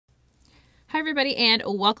Hi everybody and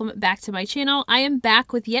welcome back to my channel. I am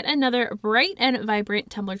back with yet another bright and vibrant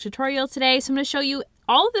tumbler tutorial today. So I'm going to show you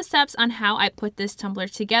all of the steps on how I put this tumbler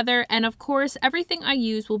together, and of course everything I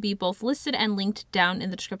use will be both listed and linked down in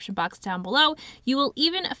the description box down below. You will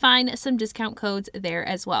even find some discount codes there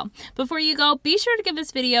as well. Before you go, be sure to give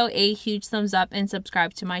this video a huge thumbs up and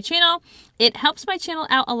subscribe to my channel. It helps my channel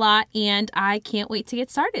out a lot and I can't wait to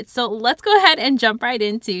get started. So let's go ahead and jump right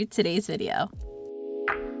into today's video.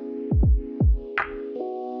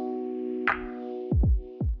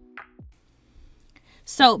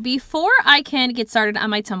 So before I can get started on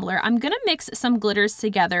my tumbler, I'm going to mix some glitters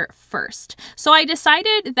together first. So I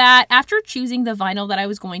decided that after choosing the vinyl that I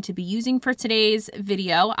was going to be using for today's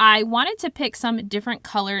video, I wanted to pick some different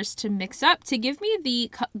colors to mix up to give me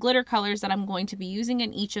the glitter colors that I'm going to be using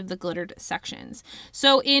in each of the glittered sections.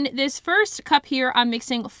 So in this first cup here, I'm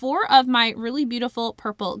mixing 4 of my really beautiful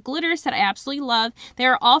purple glitters that I absolutely love.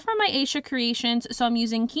 They're all from my Lysha creations. So I'm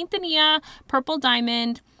using Quintanilla, Purple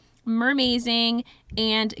Diamond, Mermazing,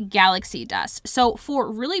 and Galaxy Dust. So 4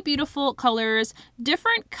 really beautiful colors,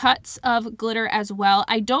 different cuts of glitter as well.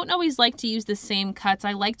 I don't always like to use the same cuts.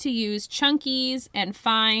 I like to use chunkies and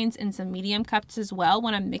fines and some medium cuts as well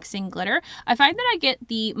when I'm mixing glitter. I find that I get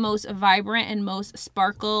the most vibrant and most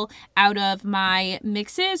sparkle out of my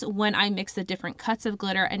mixes when I mix the different cuts of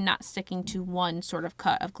glitter and not sticking to one sort of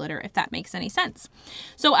cut of glitter, if that makes any sense.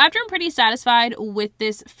 So after I'm pretty satisfied with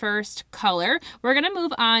this first color, we're going to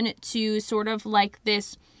move on to sort of like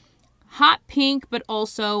this hot pink but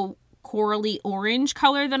also corally orange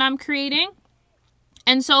color that I'm creating.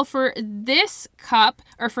 And so for this cup,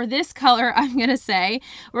 or for this color, I'm going to say,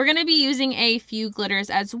 we're going to be using a few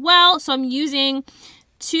glitters as well. So I'm using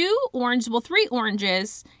 3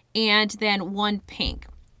 oranges and then 1 pink.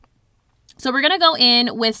 So we're going to go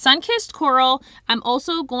in with Sun-Kissed Coral. I'm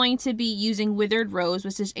also going to be using Withered Rose,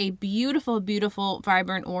 which is a beautiful, beautiful,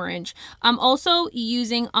 vibrant orange. I'm also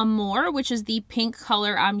using Amore, which is the pink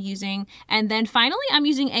color I'm using. And then finally, I'm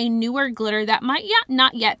using a newer glitter that might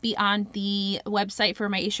not yet be on the website for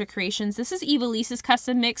my Lysha creations. This is Lisa's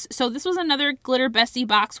custom mix. So this was another Glitter Bestie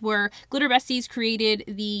box where Glitter Besties created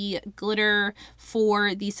the glitter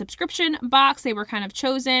for the subscription box. They were kind of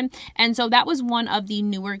chosen. And so that was one of the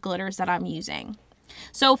newer glitters that I'm using.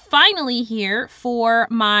 So finally here for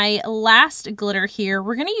my last glitter here,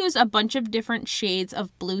 we're going to use a bunch of different shades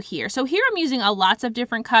of blue here. So here I'm using lots of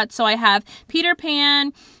different cuts. So I have Peter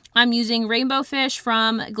Pan, I'm using Rainbow Fish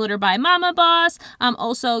from Glitter by Mama Boss. I'm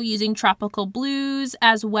also using Tropical Blues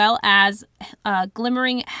as well as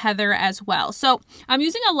Glimmering Heather as well. So I'm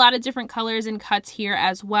using a lot of different colors and cuts here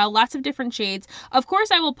as well. Lots of different shades. Of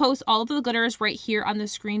course, I will post all of the glitters right here on the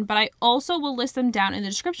screen, but I also will list them down in the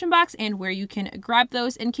description box and where you can grab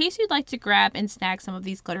those in case you'd like to grab and snag some of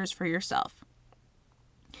these glitters for yourself.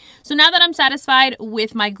 So now that I'm satisfied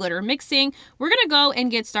with my glitter mixing, we're going to go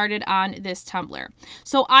and get started on this tumbler.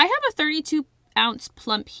 So I have a 32-ounce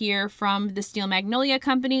plump here from the Steel Magnolia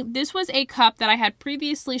company. This was a cup that I had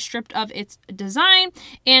previously stripped of its design,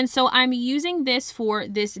 and so I'm using this for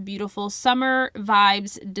this beautiful summer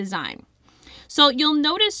vibes design. So you'll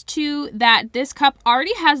notice too that this cup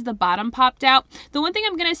already has the bottom popped out. The one thing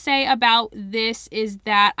I'm going to say about this is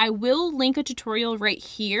that I will link a tutorial right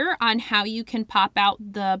here on how you can pop out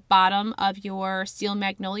the bottom of your Steel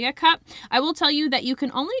Magnolia cup. I will tell you that you can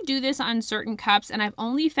only do this on certain cups, and I've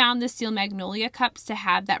only found the Steel Magnolia cups to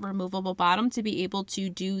have that removable bottom to be able to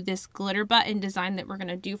do this glitter button design that we're going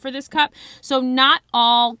to do for this cup. So not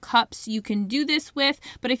all cups you can do this with,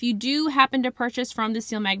 but if you do happen to purchase from the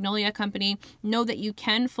Steel Magnolia company, know that you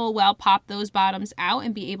can full well pop those bottoms out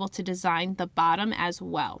and be able to design the bottom as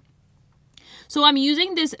well. So I'm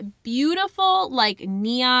using this beautiful like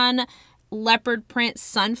neon leopard print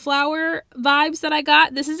sunflower vibes that I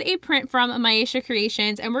got. This is a print from my Lysha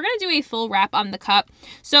creations, and we're going to do a full wrap on the cup.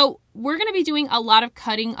 So we're going to be doing a lot of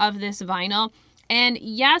cutting of this vinyl. And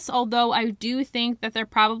yes, although I do think that there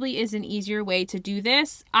probably is an easier way to do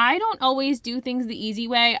this, I don't always do things the easy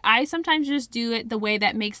way. I sometimes just do it the way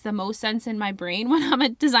that makes the most sense in my brain when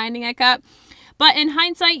I'm designing a cup. But in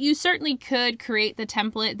hindsight, you certainly could create the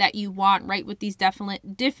template that you want, right, with these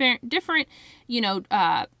different, you know,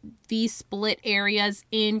 V-split areas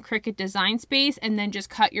in Cricut Design Space, and then just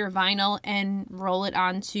cut your vinyl and roll it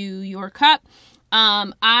onto your cup.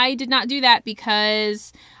 I did not do that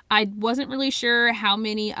because I wasn't really sure how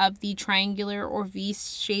many of the triangular or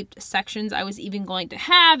V-shaped sections I was even going to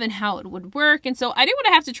have and how it would work. And so I didn't want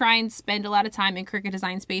to have to try and spend a lot of time in Cricut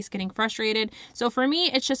Design Space getting frustrated. So for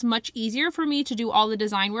me, it's just much easier for me to do all the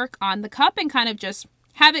design work on the cup and kind of just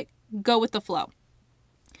have it go with the flow.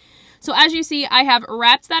 So as you see, I have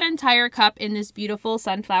wrapped that entire cup in this beautiful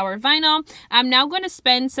sunflower vinyl. I'm now going to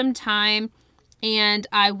spend some time and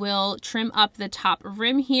I will trim up the top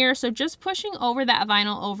rim here. So just pushing over that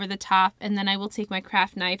vinyl over the top, and then I will take my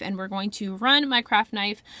craft knife and we're going to run my craft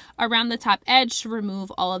knife around the top edge to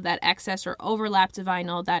remove all of that excess or overlapped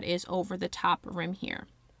vinyl that is over the top rim here.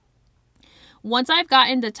 Once I've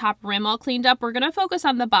gotten the top rim all cleaned up, we're going to focus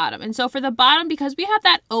on the bottom. And so for the bottom, because we have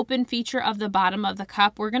that open feature of the bottom of the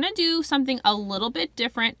cup, we're going to do something a little bit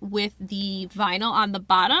different with the vinyl on the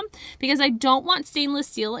bottom, because I don't want stainless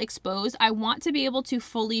steel exposed. I want to be able to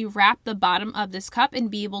fully wrap the bottom of this cup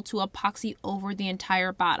and be able to epoxy over the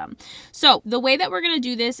entire bottom. So the way that we're going to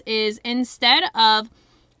do this is, instead of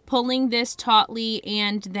pulling this tautly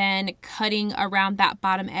and then cutting around that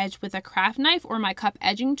bottom edge with a craft knife or my cup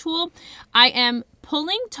edging tool, I am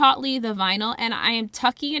pulling tautly the vinyl and I am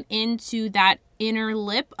tucking it into that inner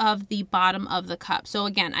lip of the bottom of the cup. So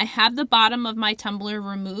again, I have the bottom of my tumbler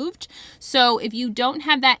removed. So if you don't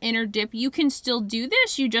have that inner dip, you can still do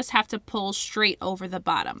this. You just have to pull straight over the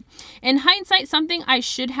bottom. In hindsight, something I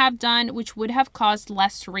should have done, which would have caused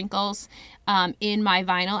less wrinkles in my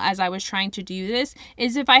vinyl as I was trying to do this,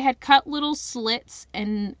 is if I had cut little slits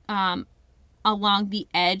and along the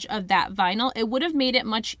edge of that vinyl, it would have made it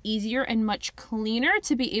much easier and much cleaner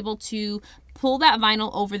to be able to pull that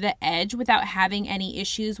vinyl over the edge without having any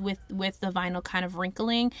issues with the vinyl kind of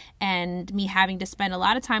wrinkling and me having to spend a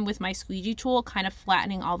lot of time with my squeegee tool kind of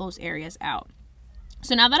flattening all those areas out.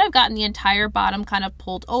 So now that I've gotten the entire bottom kind of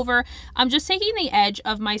pulled over, I'm just taking the edge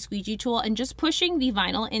of my squeegee tool and just pushing the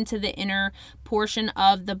vinyl into the inner portion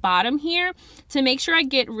of the bottom here to make sure I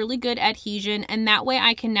get really good adhesion, and that way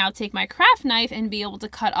I can now take my craft knife and be able to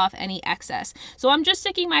cut off any excess. So I'm just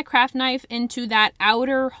sticking my craft knife into that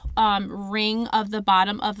outer ring of the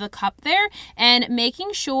bottom of the cup there and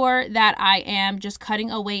making sure that I am just cutting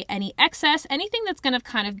away any excess, anything that's going to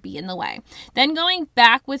kind of be in the way. Then going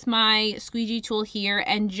back with my squeegee tool here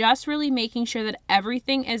and just really making sure that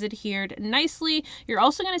everything is adhered nicely. You're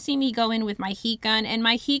also going to see me go in with my heat gun, and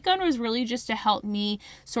my heat gun was really just to help me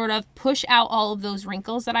sort of push out all of those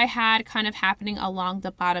wrinkles that I had kind of happening along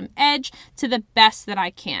the bottom edge to the best that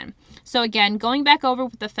I can. So again, going back over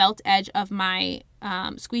with the felt edge of my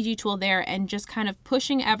squeegee tool there and just kind of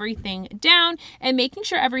pushing everything down and making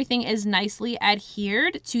sure everything is nicely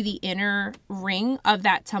adhered to the inner ring of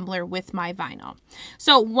that tumbler with my vinyl.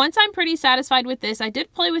 So once I'm pretty satisfied with this, I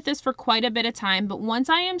did play with this for quite a bit of time, but once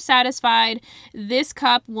I am satisfied, this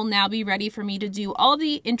cup will now be ready for me to do all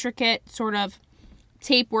the intricate sort of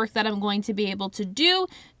tape work that I'm going to be able to do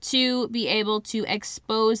to be able to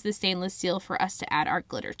expose the stainless steel for us to add our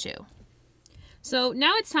glitter to. So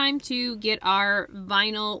now it's time to get our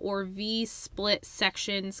vinyl or V-split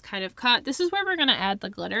sections kind of cut. This is where we're going to add the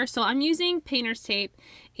glitter. So I'm using painter's tape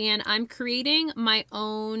and I'm creating my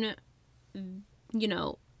own,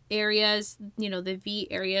 areas, the V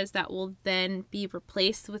areas that will then be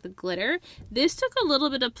replaced with the glitter. This took a little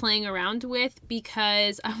bit of playing around with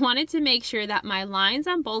because I wanted to make sure that my lines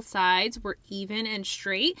on both sides were even and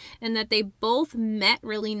straight and that they both met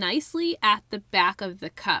really nicely at the back of the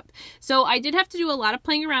cup. So I did have to do a lot of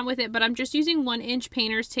playing around with it, but I'm just using 1-inch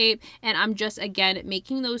painter's tape and I'm just, again,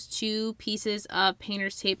 making those two pieces of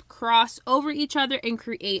painter's tape cross over each other and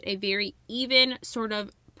create a very even sort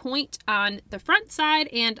of point on the front side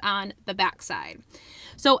and on the back side.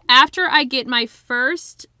 So after I get my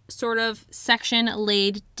first sort of section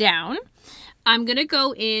laid down, I'm going to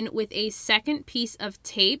go in with a second piece of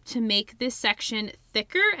tape to make this section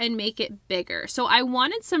thicker and make it bigger. So I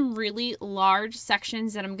wanted some really large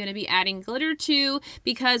sections that I'm going to be adding glitter to,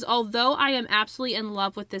 because although I am absolutely in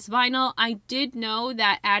love with this vinyl, I did know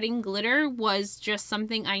that adding glitter was just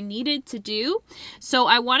something I needed to do. So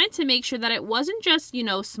I wanted to make sure that it wasn't just,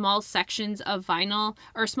 small sections of vinyl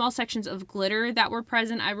or small sections of glitter that were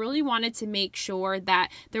present. I really wanted to make sure that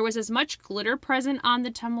there was as much glitter present on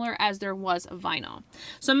the tumbler as there was vinyl.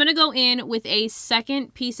 So I'm going to go in with a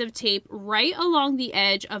second piece of tape right along the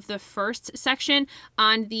edge of the first section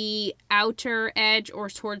on the outer edge or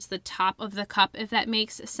towards the top of the cup, if that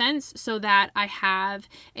makes sense, so that I have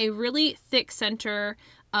a really thick center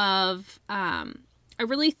of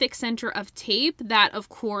tape that of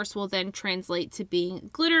course will then translate to being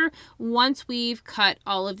glitter once we've cut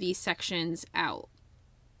all of these sections out.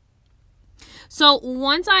 So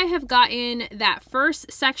once I have gotten that first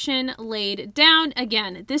section laid down,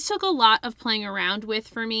 again, this took a lot of playing around with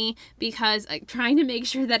for me because I'm trying to make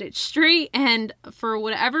sure that it's straight, and for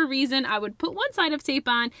whatever reason, I would put one side of tape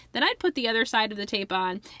on, then I'd put the other side of the tape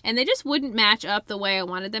on, and they just wouldn't match up the way I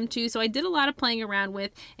wanted them to. So I did a lot of playing around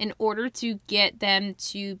with in order to get them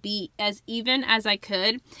to be as even as I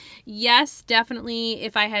could. Yes, definitely,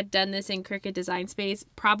 if I had done this in Cricut Design Space,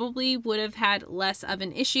 probably would have had less of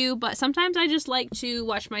an issue, but sometimes I just like to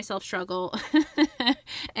watch myself struggle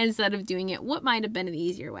instead of doing it what might have been the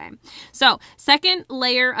easier way. So second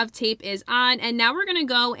layer of tape is on, and now we're going to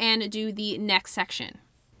go and do the next section.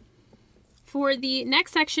 For the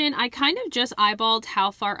next section, I kind of just eyeballed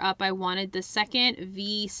how far up I wanted the second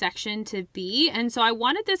V section to be. And so I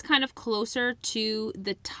wanted this kind of closer to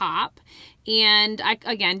the top. And I,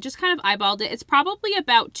 again, just kind of eyeballed it. It's probably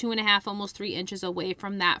about 2.5, almost 3 inches away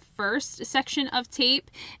from that first section of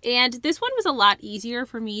tape. And this one was a lot easier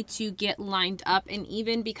for me to get lined up and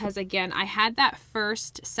even because, again, I had that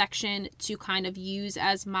first section to kind of use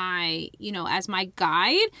as my, as my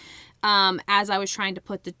guide. As I was trying to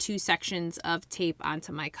put the 2 sections of tape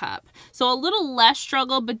onto my cup. So a little less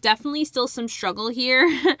struggle, but definitely still some struggle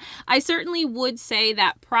here. I certainly would say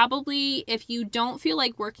that probably if you don't feel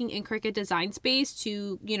like working in Cricut Design Space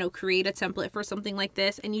to, create a template for something like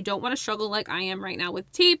this, and you don't want to struggle like I am right now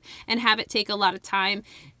with tape and have it take a lot of time,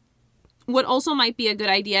 what also might be a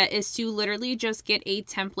good idea is to literally just get a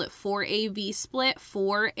template for a V-split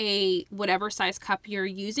for a whatever size cup you're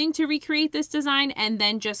using to recreate this design, and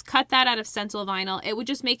then just cut that out of stencil vinyl. It would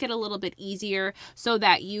just make it a little bit easier so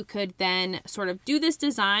that you could then sort of do this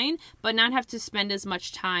design but not have to spend as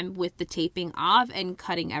much time with the taping off and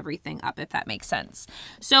cutting everything up, if that makes sense.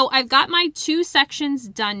 So I've got my 2 sections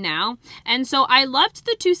done now, and so I loved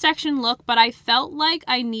the 2-section look, but I felt like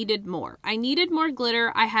I needed more. I needed more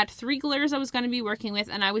glitter. I had 3 glitters I was going to be working with,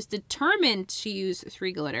 and I was determined to use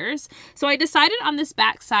 3 glitters. So I decided on this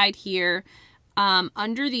back side here,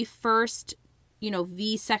 under the first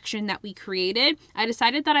V section that we created, I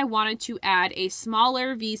decided that I wanted to add a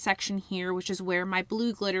smaller V section here, which is where my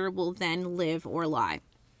blue glitter will then live or lie.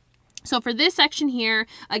 So for this section here,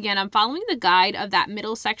 again, I'm following the guide of that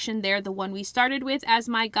middle section there, the one we started with as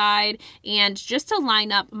my guide, and just to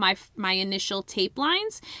line up my initial tape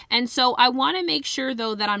lines. And so I want to make sure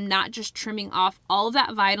though that I'm not just trimming off all of that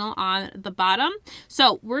vinyl on the bottom.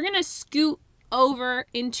 So we're going to scoot over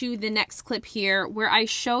into the next clip here where I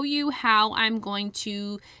show you how I'm going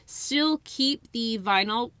to still keep the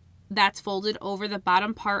vinyl that's folded over the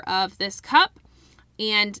bottom part of this cup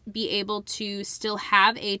and be able to still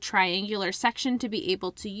have a triangular section to be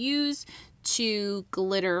able to use to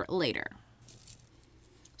glitter later.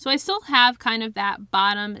 So I still have kind of that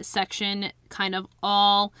bottom section I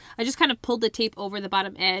just kind of pulled the tape over the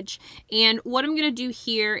bottom edge. And what I'm going to do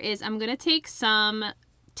here is I'm going to take some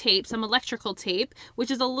tape, some electrical tape, which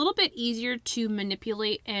is a little bit easier to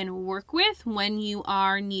manipulate and work with when you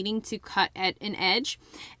are needing to cut at an edge.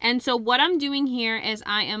 And so what I'm doing here is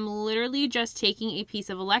I am literally just taking a piece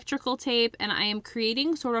of electrical tape and I am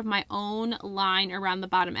creating sort of my own line around the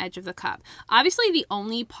bottom edge of the cup. Obviously, the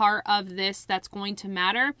only part of this that's going to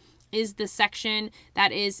matter is the section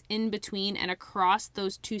that is in between and across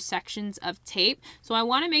those 2 sections of tape. So I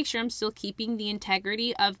want to make sure I'm still keeping the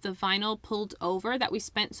integrity of the vinyl pulled over that we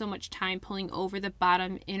spent so much time pulling over the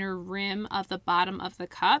bottom inner rim of the bottom of the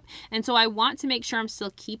cup. And so I want to make sure I'm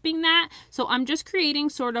still keeping that. So I'm just creating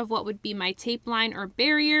sort of what would be my tape line or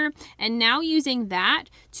barrier, and now using that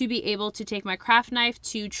to be able to take my craft knife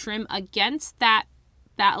to trim against that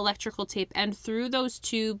electrical tape and through those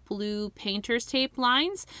 2 blue painter's tape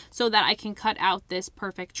lines so that I can cut out this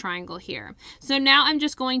perfect triangle here. So now I'm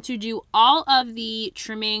just going to do all of the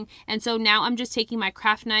trimming, and so now I'm just taking my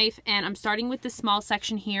craft knife and I'm starting with the small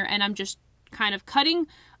section here, and I'm just kind of cutting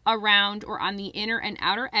around or on the inner and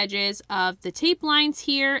outer edges of the tape lines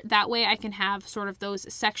here. That way I can have sort of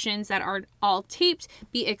those sections that are all taped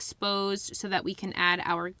be exposed so that we can add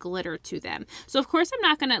our glitter to them. So of course I'm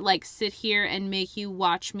not gonna like sit here and make you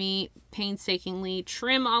watch me painstakingly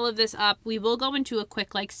trim all of this up. We will go into a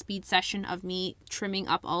quick like speed session of me trimming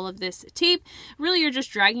up all of this tape. Really, you're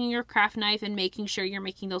just dragging your craft knife and making sure you're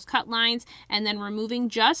making those cut lines, and then removing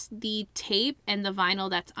just the tape and the vinyl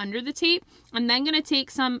that's under the tape. I'm then going to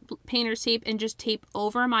take some painter's tape and just tape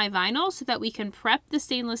over my vinyl so that we can prep the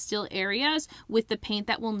stainless steel areas with the paint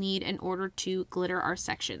that we'll need in order to glitter our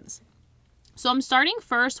sections. So I'm starting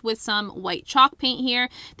first with some white chalk paint here.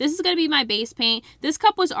 This is going to be my base paint. This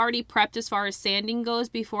cup was already prepped as far as sanding goes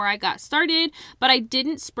before I got started, but I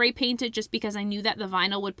didn't spray paint it just because I knew that the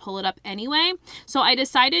vinyl would pull it up anyway. So I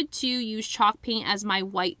decided to use chalk paint as my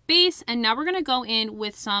white base, and now we're going to go in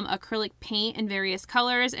with some acrylic paint in various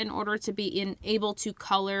colors in order to be able to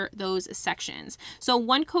color those sections. So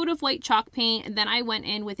one coat of white chalk paint, and then I went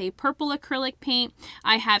in with a purple acrylic paint.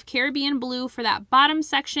 I have Caribbean blue for that bottom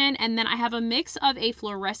section, and then I have a mix of a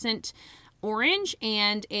fluorescent orange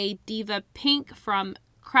and a Diva pink from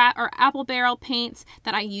Apple Barrel paints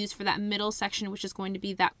that I use for that middle section, which is going to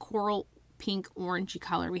be that coral pink orangey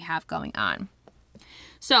color we have going on.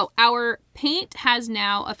 So our paint has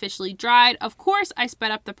now officially dried. Of course, I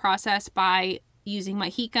sped up the process by using my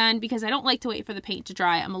heat gun because I don't like to wait for the paint to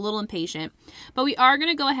dry. I'm a little impatient, but we are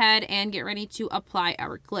going to go ahead and get ready to apply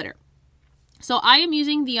our glitter. So I am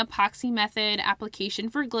using the epoxy method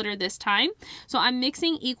application for glitter this time. So I'm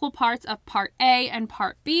mixing equal parts of part A and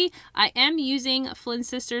part B. I am using Flynn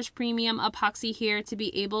Sisters Premium Epoxy here to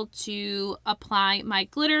be able to apply my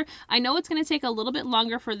glitter. I know it's going to take a little bit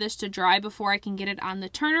longer for this to dry before I can get it on the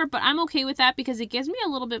turner, but I'm okay with that because it gives me a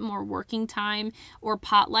little bit more working time or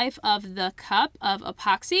pot life of the cup of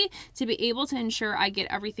epoxy to be able to ensure I get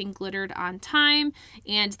everything glittered on time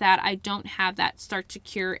and that I don't have that start to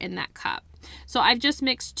cure in that cup. So I've just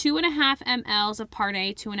mixed 2.5 mLs of part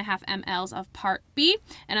A, 2.5 mLs of part B,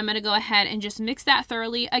 and I'm going to go ahead and just mix that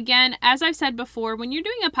thoroughly. Again, as I've said before, when you're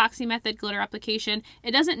doing epoxy method glitter application, it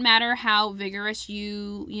doesn't matter how vigorous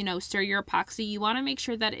you stir your epoxy. You want to make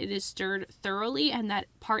sure that it is stirred thoroughly and that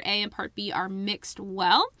part A and part B are mixed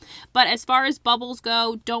well. But as far as bubbles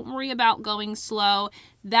go, don't worry about going slow.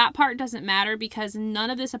 That part doesn't matter because none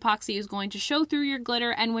of this epoxy is going to show through your glitter,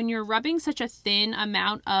 and when you're rubbing such a thin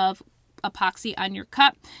amount of epoxy on your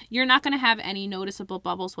cup, you're not going to have any noticeable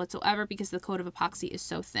bubbles whatsoever because the coat of epoxy is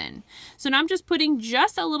so thin. So now I'm just putting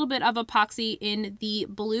just a little bit of epoxy in the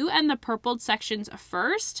blue and the purpled sections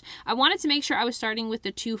first. I wanted to make sure I was starting with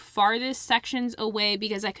the two farthest sections away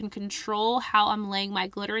because I can control how I'm laying my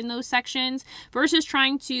glitter in those sections versus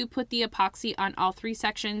trying to put the epoxy on all three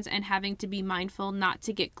sections and having to be mindful not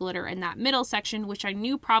to get glitter in that middle section, which I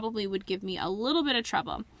knew probably would give me a little bit of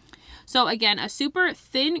trouble. So again, a super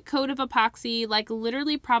thin coat of epoxy, like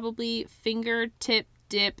literally probably fingertip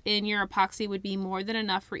dip in your epoxy would be more than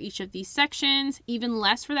enough for each of these sections, even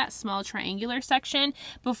less for that small triangular section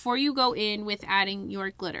before you go in with adding your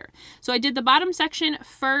glitter. So I did the bottom section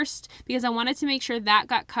first because I wanted to make sure that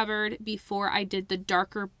got covered before I did the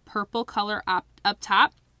darker purple color up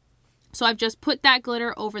top. So I've just put that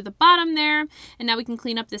glitter over the bottom there, and now we can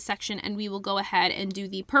clean up this section and we will go ahead and do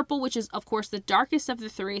the purple, which is of course the darkest of the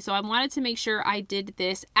three. So I wanted to make sure I did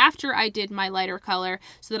this after I did my lighter color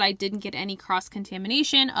so that I didn't get any cross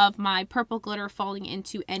contamination of my purple glitter falling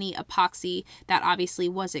into any epoxy that obviously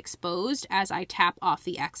was exposed as I tap off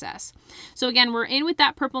the excess. So again, we're in with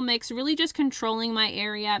that purple mix, really just controlling my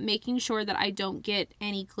area, making sure that I don't get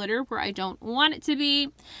any glitter where I don't want it to be.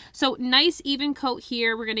 So nice even coat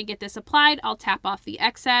here. We're going to get this applied. I'll tap off the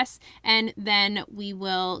excess and then we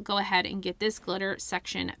will go ahead and get this glitter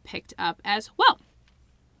section picked up as well.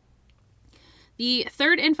 The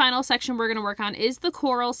third and final section we're going to work on is the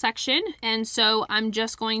coral section, and so I'm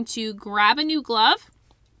just going to grab a new glove,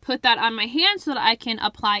 put that on my hand so that I can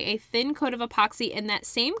apply a thin coat of epoxy in that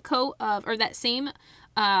same coat of, or that same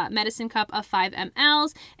medicine cup of 5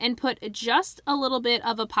 mLs, and put just a little bit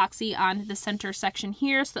of epoxy on the center section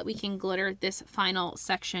here so that we can glitter this final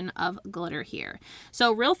section of glitter here.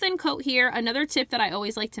 So real thin coat here. Another tip that I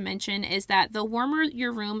always like to mention is that the warmer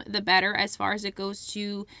your room, the better as far as it goes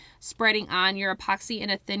to spreading on your epoxy in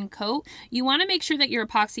a thin coat. You want to make sure that your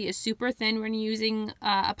epoxy is super thin when you're using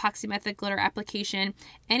epoxy method glitter application.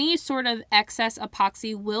 Any sort of excess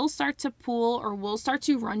epoxy will start to pool or will start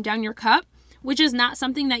to run down your cup, which is not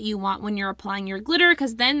something that you want when you're applying your glitter,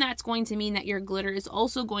 because then that's going to mean that your glitter is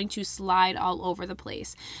also going to slide all over the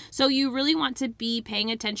place. So you really want to be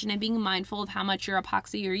paying attention and being mindful of how much your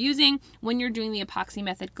epoxy you're using when you're doing the epoxy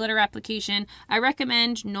method glitter application. I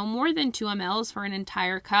recommend no more than 2 mLs for an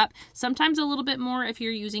entire cup, sometimes a little bit more if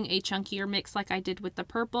you're using a chunkier mix like I did with the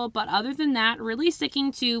purple, but other than that, really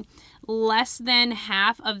sticking to less than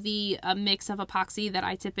half of the mix of epoxy that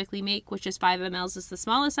I typically make, which is 5 mLs is the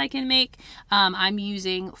smallest I can make. I'm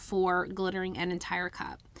using for glittering an entire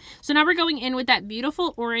cup. So now we're going in with that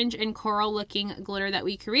beautiful orange and coral looking glitter that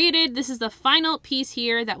we created. This is the final piece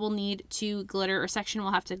here that we'll need to glitter, or section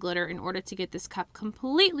we'll have to glitter in order to get this cup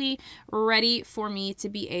completely ready for me to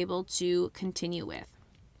be able to continue with.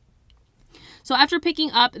 So after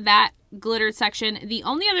picking up that glittered section. The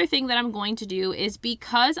only other thing that I'm going to do is,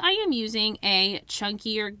 because I am using a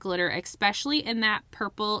chunkier glitter, especially in that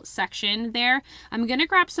purple section there, I'm going to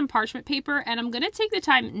grab some parchment paper and I'm going to take the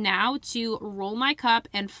time now to roll my cup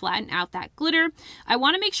and flatten out that glitter. I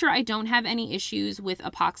want to make sure I don't have any issues with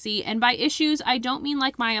epoxy, and by issues I don't mean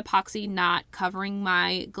like my epoxy not covering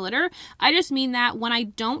my glitter. I just mean that when I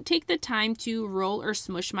don't take the time to roll or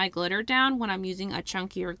smush my glitter down when I'm using a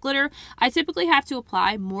chunkier glitter, I typically have to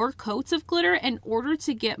apply more coats of glitter in order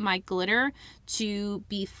to get my glitter to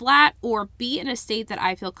be flat or be in a state that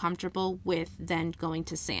I feel comfortable with then going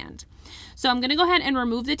to sand. So I'm going to go ahead and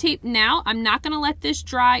remove the tape now. I'm not going to let this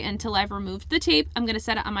dry until I've removed the tape. I'm going to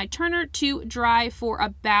set it on my turner to dry for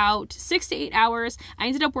about 6 to 8 hours. I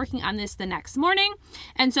ended up working on this the next morning.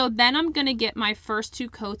 And so then I'm going to get my first 2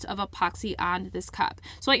 coats of epoxy on this cup.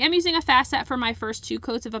 So I am using a fast set for my first 2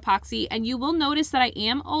 coats of epoxy. And you will notice that I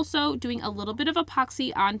am also doing a little bit of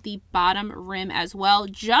epoxy on the bottom rim as well,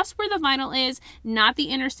 just where the vinyl is, not the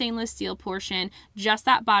inner stainless steel portion, just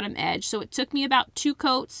that bottom edge. So it took me about 2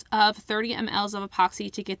 coats of 30 mLs of epoxy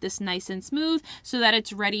to get this nice and smooth so that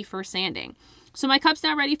it's ready for sanding. So my cup's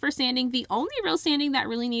now ready for sanding. The only real sanding that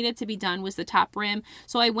really needed to be done was the top rim.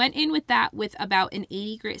 So I went in with that with about an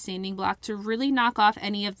 80 grit sanding block to really knock off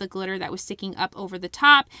any of the glitter that was sticking up over the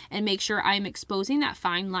top and make sure I'm exposing that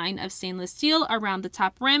fine line of stainless steel around the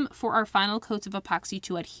top rim for our final coats of epoxy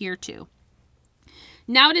to adhere to.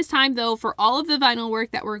 Now it is time though for all of the vinyl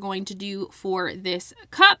work that we're going to do for this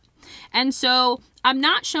cup. And so I'm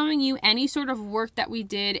not showing you any sort of work that we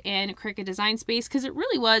did in Cricut Design Space because it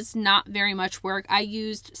really was not very much work. I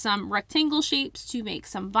used some rectangle shapes to make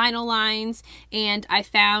some vinyl lines, and I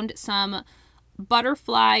found some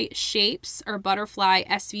butterfly shapes or butterfly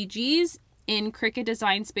SVGs in Cricut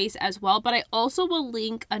Design Space as well, but I also will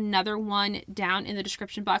link another one down in the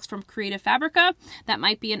description box from Creative Fabrica. That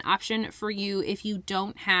might be an option for you if you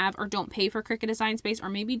don't have or don't pay for Cricut Design Space, or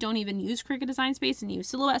maybe don't even use Cricut Design Space and use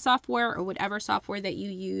Silhouette software or whatever software that you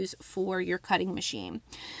use for your cutting machine.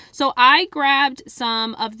 So I grabbed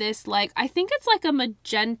some of this, like, I think it's like a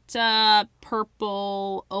magenta,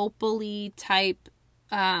 purple, opal-y type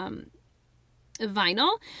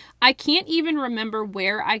vinyl. I can't even remember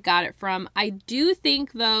where I got it from. I do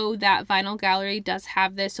think though that Vinyl Gallery does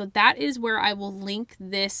have this, so that is where I will link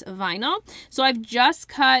this vinyl. So I've just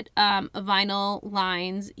cut vinyl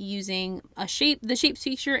lines using the shapes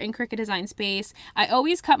feature in Cricut Design Space. I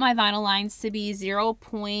always cut my vinyl lines to be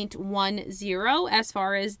 0.10 as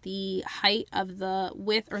far as the height of the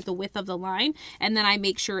width or the width of the line, and then I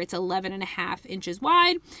make sure it's 11.5 inches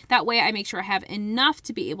wide. That way I make sure I have enough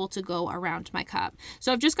to be able to go around my cup.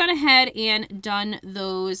 So I've just gone ahead and done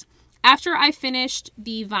those. After I finished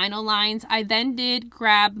the vinyl lines, I then did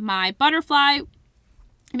grab my butterfly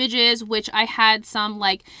images, which I had some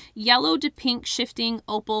like yellow to pink shifting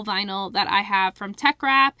opal vinyl that I have from Tech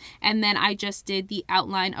Wrap, and then I just did the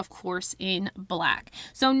outline, of course, in black.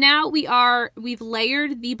 So now we've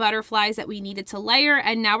layered the butterflies that we needed to layer,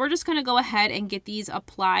 and now we're just going to go ahead and get these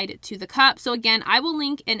applied to the cup. So again, I will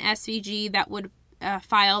link an SVG that would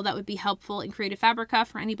file that would be helpful in Creative Fabrica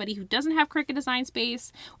for anybody who doesn't have Cricut Design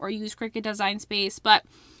Space or use Cricut Design Space. But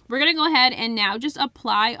we're going to go ahead and now just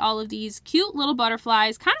apply all of these cute little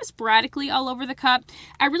butterflies kind of sporadically all over the cup.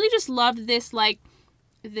 I really just loved this, like,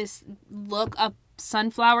 this look of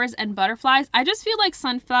sunflowers and butterflies. I just feel like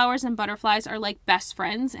sunflowers and butterflies are like best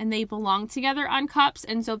friends and they belong together on cups,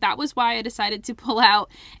 and so that was why I decided to pull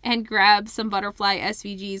out and grab some butterfly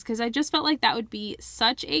SVGs, because I just felt like that would be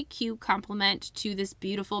such a cute complement to this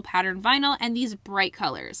beautiful pattern vinyl and these bright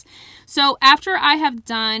colors. So after I have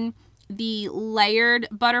done the layered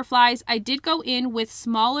butterflies, I did go in with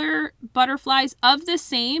smaller butterflies of the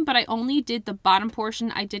same, but I only did the bottom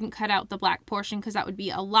portion. I didn't cut out the black portion because that would be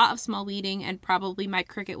a lot of small weeding, and probably my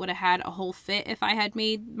Cricut would have had a whole fit if I had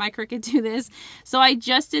made my Cricut do this. So I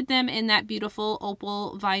just did them in that beautiful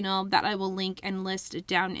opal vinyl that I will link and list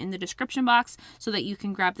down in the description box so that you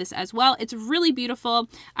can grab this as well. It's really beautiful.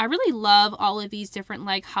 I really love all of these different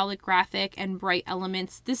like holographic and bright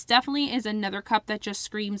elements. This definitely is another cup that just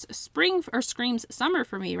screams spring, or screams summer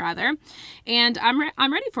for me rather, and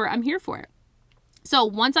I'm ready for it. I'm here for it. So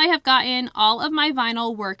once I have gotten all of my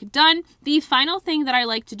vinyl work done, the final thing that I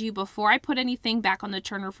like to do before I put anything back on the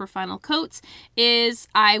turner for final coats is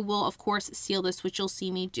I will of course seal this, which you'll see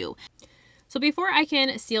me do. So before I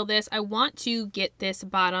can seal this, I want to get this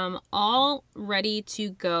bottom all ready to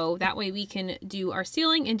go. That way we can do our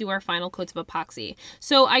sealing and do our final coats of epoxy.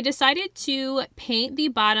 So I decided to paint the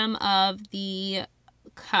bottom of the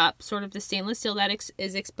cup, sort of the stainless steel that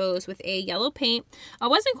is exposed, with a yellow paint. I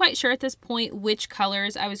wasn't quite sure at this point which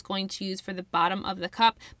colors I was going to use for the bottom of the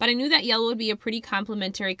cup, but I knew that yellow would be a pretty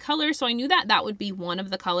complementary color, so I knew that that would be one of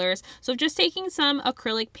the colors. So I've just taken some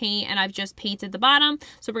acrylic paint and I've just painted the bottom.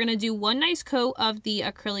 So we're going to do one nice coat of the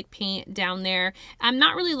acrylic paint down there. I'm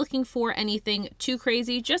not really looking for anything too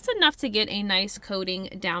crazy, just enough to get a nice coating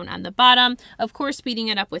down on the bottom. Of course, speeding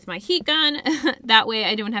it up with my heat gun. That way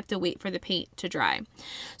I don't have to wait for the paint to dry.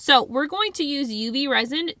 So we're going to use UV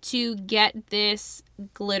resin to get this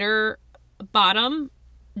glitter bottom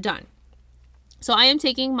done. So I am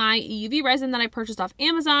taking my UV resin that I purchased off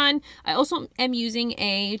Amazon. I also am using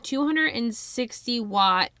a 260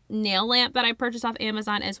 watt nail lamp that I purchased off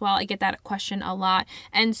Amazon as well. I get that question a lot.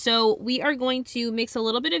 And so we are going to mix a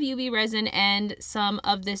little bit of UV resin and some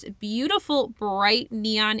of this beautiful bright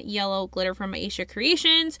neon yellow glitter from Aisha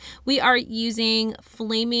Creations. We are using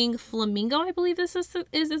Flaming Flamingo, I believe this is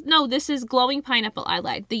no, this is Glowing Pineapple, I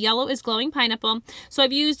lied. The yellow is Glowing Pineapple. So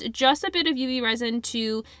I've used just a bit of UV resin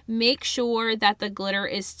to make sure that the glitter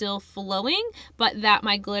is still flowing, but that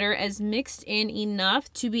my glitter is mixed in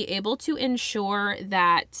enough to be able to ensure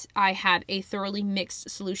that I have a thoroughly mixed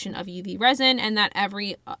solution of UV resin, and that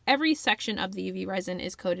every section of the UV resin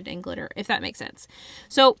is coated in glitter, if that makes sense.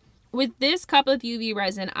 So with this cup of UV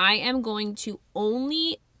resin, I am going to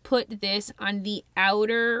only put this on the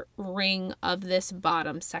outer ring of this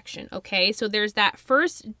bottom section. Okay, so there's that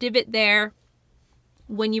first divot there.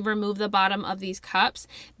 When you remove the bottom of these cups,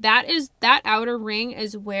 that outer ring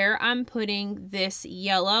is where I'm putting this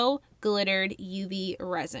yellow glittered UV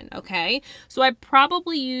resin. Okay, so I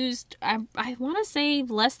probably used, I want to say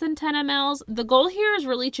less than 10 mLs. The goal here is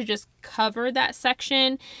really to just cover that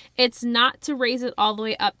section. It's not to raise it all the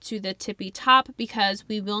way up to the tippy top, because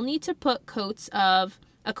we will need to put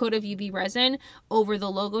a coat of UV resin over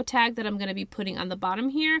the logo tag that I'm going to be putting on the bottom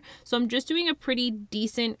here. So I'm just doing a pretty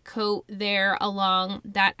decent coat there along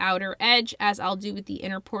that outer edge, as I'll do with the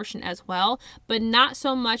inner portion as well, but not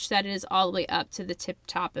so much that it is all the way up to the tip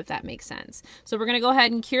top, if that makes sense. So we're going to go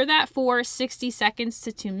ahead and cure that for 60 seconds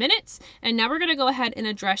to 2 minutes. And now we're going to go ahead and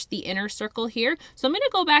address the inner circle here. So I'm going to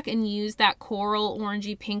go back and use that coral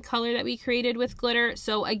orangey pink color that we created with glitter.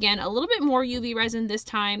 So again, a little bit more UV resin this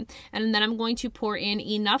time, and then I'm going to pour in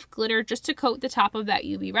enough glitter just to coat the top of that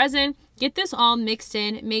UV resin. Get this all mixed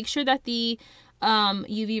in. Make sure that the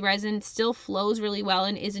UV resin still flows really well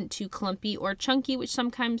and isn't too clumpy or chunky, which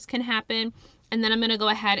sometimes can happen. And then I'm going to go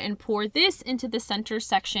ahead and pour this into the center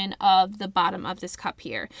section of the bottom of this cup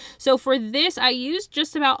here. So for this, I used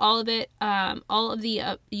just about all of it, all of the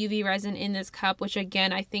UV resin in this cup, which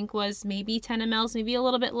again, I think was maybe 10 mLs, maybe a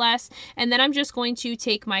little bit less. And then I'm just going to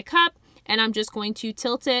take my cup and I'm just going to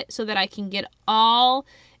tilt it so that I can get all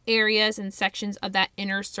areas and sections of that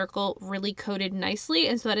inner circle really coated nicely,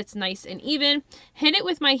 and so that it's nice and even. Hit it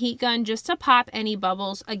with my heat gun just to pop any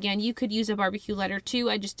bubbles. Again, you could use a barbecue lighter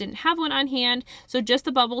too. I just didn't have one on hand. So just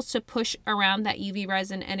the bubbles to push around that UV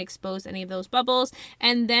resin and expose any of those bubbles.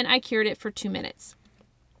 And then I cured it for 2 minutes.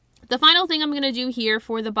 The final thing I'm going to do here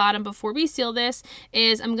for the bottom before we seal this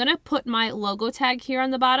is I'm going to put my logo tag here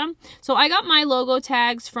on the bottom. So I got my logo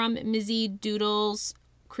tags from Mizzy Doodles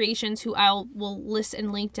Creations, who will list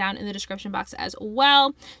and link down in the description box as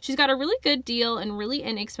well. She's got a really good deal and really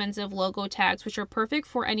inexpensive logo tags, which are perfect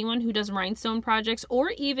for anyone who does rhinestone projects,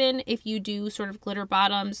 or even if you do sort of glitter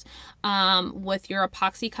bottoms with your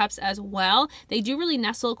epoxy cups as well. They do really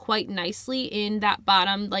nestle quite nicely in that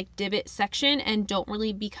bottom like divot section and don't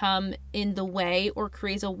really become in the way or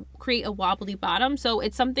create a wobbly bottom. So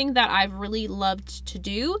it's something that I've really loved to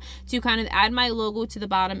do, to kind of add my logo to the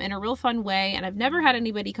bottom in a real fun way. And I've never had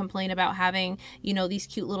anybody complain about having, you know, these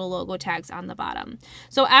cute little logo tags on the bottom.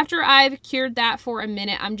 So after I've cured that for a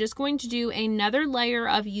minute, I'm just going to do another layer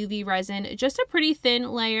of UV resin, just a pretty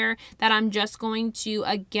thin layer that I'm just going to,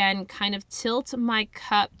 again, kind of tilt my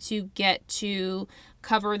cup to get to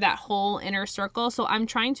cover that whole inner circle. So I'm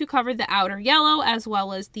trying to cover the outer yellow as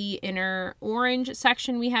well as the inner orange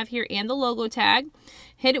section we have here and the logo tag.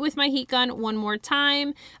 Hit it with my heat gun one more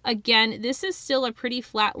time. Again, this is still a pretty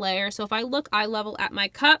flat layer. So if I look eye level at my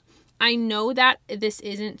cup, I know that this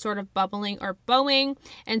isn't sort of bubbling or bowing.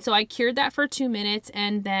 And so I cured that for 2 minutes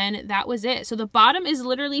and then that was it. So the bottom is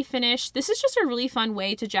literally finished. This is just a really fun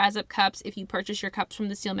way to jazz up cups if you purchase your cups from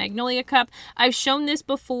the Steel Magnolia Cup. I've shown this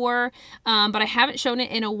before, but I haven't shown it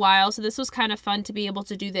in a while. So this was kind of fun to be able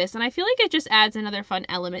to do this. And I feel like it just adds another fun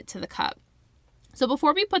element to the cup. So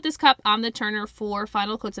before we put this cup on the turner for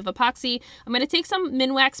final coats of epoxy, I'm going to take some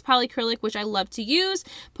Minwax polyacrylic, which I love to use,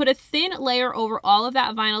 put a thin layer over all of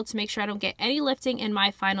that vinyl to make sure I don't get any lifting in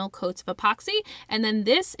my final coats of epoxy. And then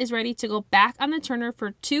this is ready to go back on the turner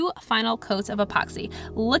for 2 final coats of epoxy.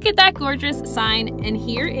 Look at that gorgeous sign. And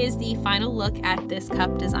here is the final look at this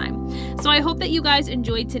cup design. So I hope that you guys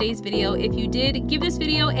enjoyed today's video. If you did, give this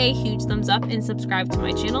video a huge thumbs up and subscribe to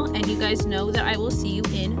my channel. And you guys know that I will see you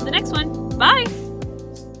in the next one. Bye!